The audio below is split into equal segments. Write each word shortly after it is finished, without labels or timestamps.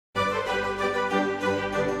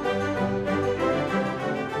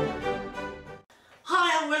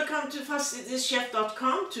welcome to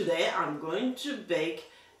FastEatThisChef.com. Today I'm going to bake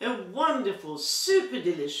a wonderful, super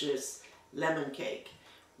delicious lemon cake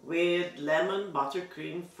with lemon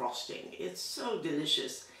buttercream frosting. It's so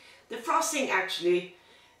delicious. The frosting actually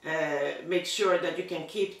makes sure that you can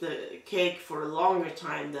keep the cake for a longer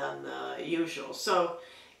time than usual. So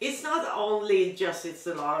it's not only just it's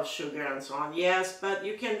a lot of sugar and so on, yes, but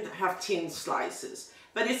you can have thin slices.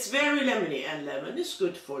 But it's very lemony, and lemon is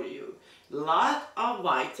good for you. Lot of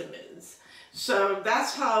vitamins. So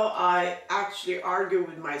that's how I actually argue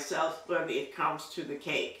with myself when it comes to the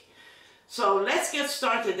cake. So let's get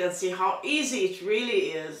started and see how easy it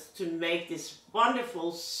really is to make this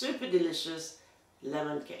wonderful, super delicious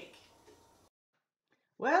lemon cake.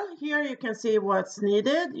 Well, here you can see what's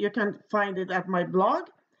needed. You can find it at my blog.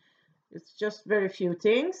 It's just very few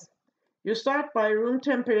things. You start by room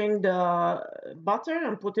tempering the butter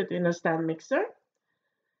and put it in a stand mixer.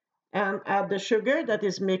 And add the sugar that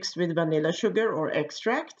is mixed with vanilla sugar or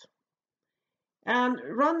extract. And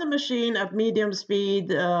run the machine at medium speed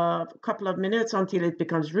a couple of minutes until it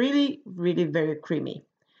becomes really very creamy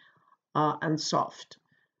and soft.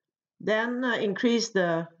 Then increase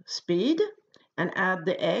the speed and add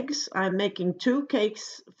the eggs. I'm making 2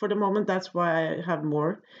 cakes for the moment, that's why I have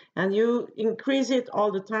more. And you increase it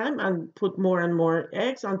all the time and put more and more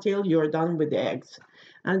eggs until you're done with the eggs.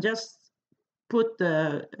 And just put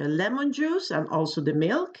the lemon juice and also the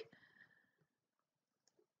milk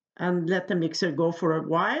and let the mixer go for a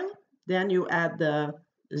while. Then you add the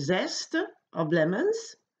zest of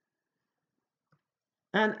lemons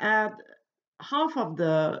and add half of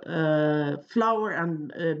the flour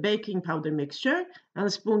and baking powder mixture and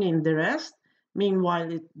spoon in the rest.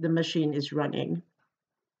 Meanwhile, the machine is running.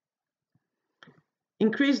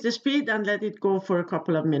 Increase the speed and let it go for a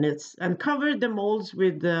couple of minutes and cover the molds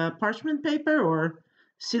with parchment paper or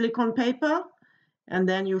silicone paper, and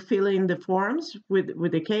then you fill in the forms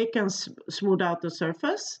with the cake and smooth out the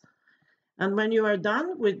surface. And when you are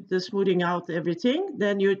done with the smoothing out everything,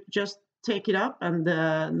 then you just take it up and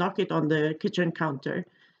knock it on the kitchen counter.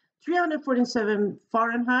 347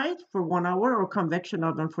 Fahrenheit for 1 hour or convection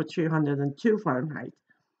oven for 302 Fahrenheit.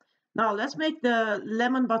 Now let's make the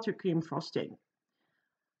lemon buttercream frosting.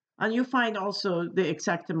 And you find also the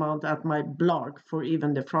exact amount at my blog for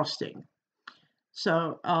even the frosting.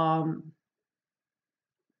 So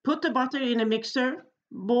put the butter in a mixer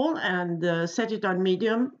bowl and set it on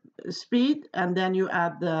medium speed. And then you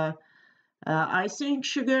add the icing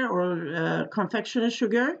sugar or confectioner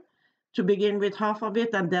sugar to begin with, half of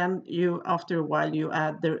it. And then you, after a while, you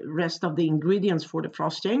add the rest of the ingredients for the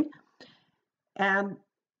frosting. And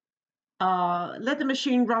let the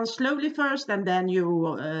machine run slowly first, and then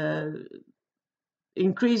you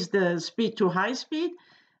increase the speed to high speed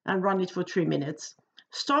and run it for 3 minutes.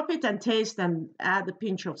 Stop it and taste and add a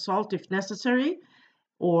pinch of salt if necessary,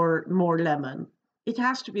 or more lemon. It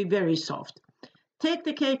has to be very soft. Take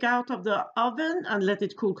the cake out of the oven and let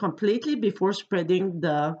it cool completely before spreading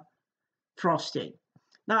the frosting.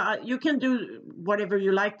 Now, you can do whatever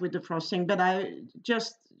you like with the frosting, but I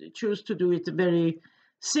just choose to do it very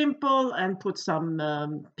simple and put some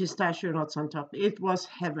pistachio nuts on top. It was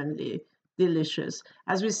heavenly delicious.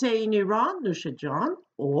 As we say in Iran, Nusha Jan,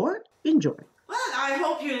 or enjoy. Well, I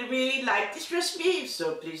hope you really like this recipe,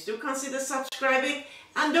 so please do consider subscribing.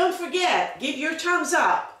 And don't forget, give your thumbs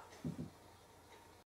up.